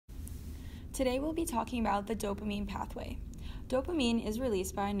Today we'll be talking about the dopamine pathway. Dopamine is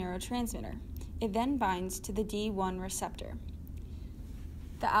released by a neurotransmitter. It then binds to the D1 receptor.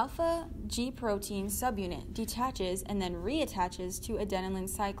 The alpha G protein subunit detaches and then reattaches to adenylate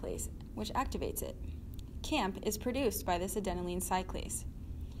cyclase, which activates it. CAMP is produced by this adenylate cyclase.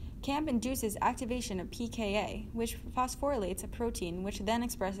 CAMP induces activation of pKa, which phosphorylates a protein which then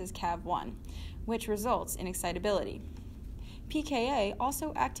expresses CAV1, which results in excitability. pKa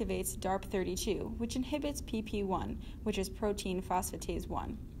also activates DARP32, which inhibits PP1, which is protein phosphatase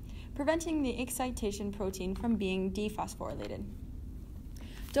 1, preventing the excitation protein from being dephosphorylated.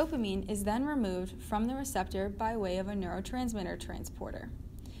 Dopamine is then removed from the receptor by way of a neurotransmitter transporter,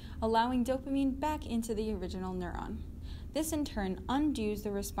 allowing dopamine back into the original neuron. This in turn undoes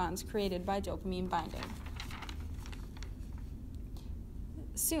the response created by dopamine binding.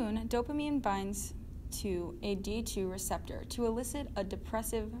 Soon, dopamine binds to a D2 receptor to elicit a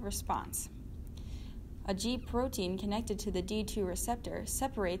depressive response. A G protein connected to the D2 receptor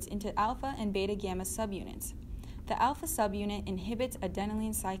separates into alpha and beta gamma subunits. The alpha subunit inhibits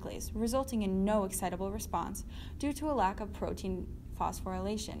adenylate cyclase, resulting in no excitable response due to a lack of protein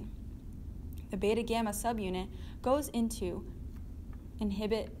phosphorylation. The beta gamma subunit goes into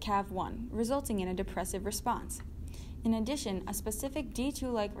inhibit CAV1, resulting in a depressive response. In addition, a specific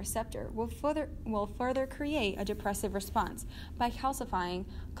D2-like receptor will further create a depressive response by calcifying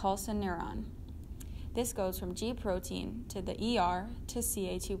calcineurin. This goes from G protein to the ER to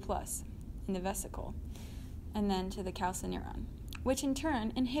Ca2+ in the vesicle, and then to the calcineurin, which in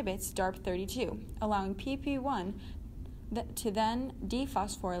turn inhibits DARP32, allowing PP1 to then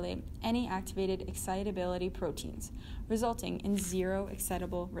dephosphorylate any activated excitability proteins, resulting in zero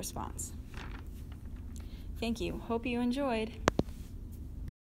excitable response. Thank you. Hope you enjoyed.